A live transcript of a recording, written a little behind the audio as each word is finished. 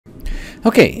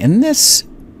Okay, in this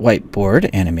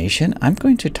whiteboard animation, I'm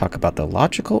going to talk about the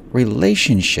logical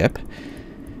relationship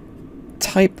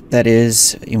type. That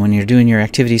is, when you're doing your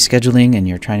activity scheduling and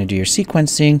you're trying to do your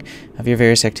sequencing of your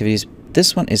various activities,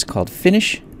 this one is called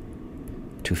finish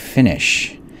to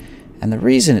finish. And the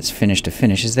reason it's finish to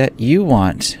finish is that you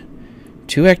want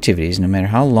two activities, no matter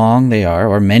how long they are,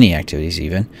 or many activities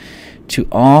even, to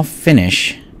all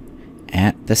finish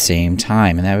at the same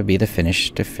time, and that would be the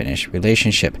finish to finish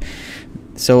relationship.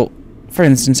 So for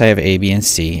instance, I have A, B, and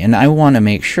C, and I want to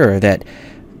make sure that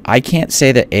I can't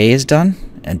say that A is done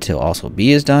until also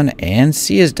B is done and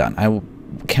C is done. I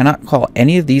cannot call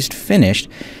any of these finished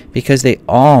because they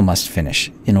all must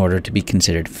finish in order to be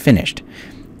considered finished.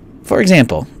 For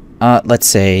example, let's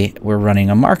say we're running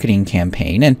a marketing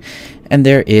campaign, and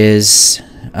there is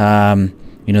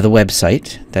the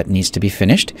website that needs to be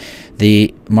finished,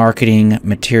 the marketing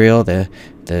material, the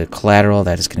collateral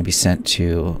that is going to be sent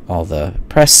to all the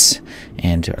press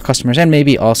and to our customers, and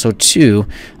maybe also to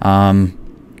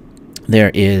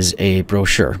there is a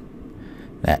brochure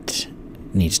that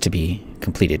needs to be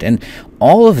completed. And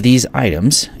all of these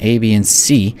items, A, B, and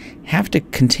C, have to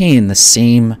contain the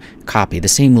same copy, the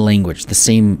same language, the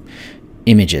same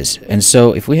images. And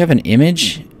so if we have an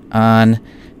image on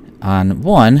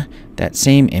one, that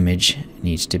same image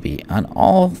needs to be on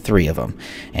all three of them,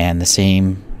 and the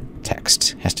same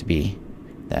text has to be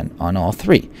then on all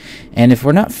three. And if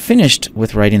we're not finished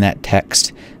with writing that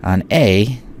text on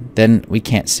A, then we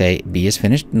can't say B is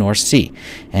finished nor C.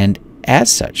 And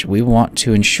as such, we want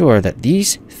to ensure that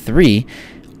these three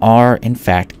are in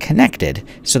fact connected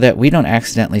so that we don't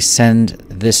accidentally send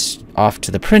this off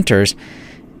to the printers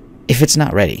if it's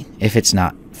not ready, if it's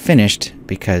not finished,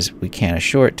 because we can't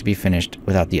assure it to be finished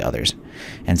without the others.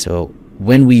 And so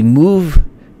when we move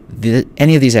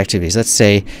any of these activities, let's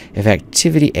say if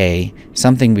activity A,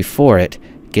 something before it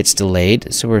gets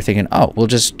delayed, so we're thinking, oh,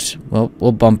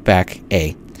 we'll bump back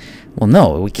A. Well,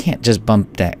 no, we can't just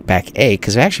bump that back A,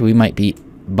 because actually we might be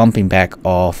bumping back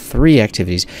all three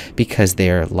activities because they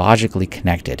are logically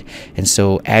connected. And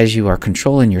so as you are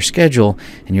controlling your schedule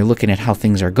and you're looking at how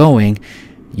things are going,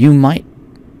 you might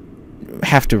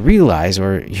have to realize,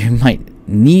 or you might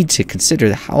need to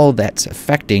consider how that's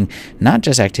affecting not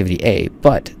just activity A,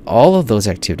 but all of those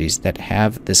activities that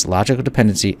have this logical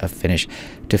dependency of finish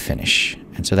to finish.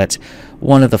 And so that's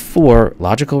one of the 4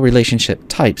 logical relationship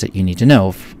types that you need to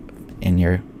know in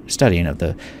your studying of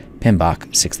the PMBOK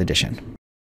 6th edition.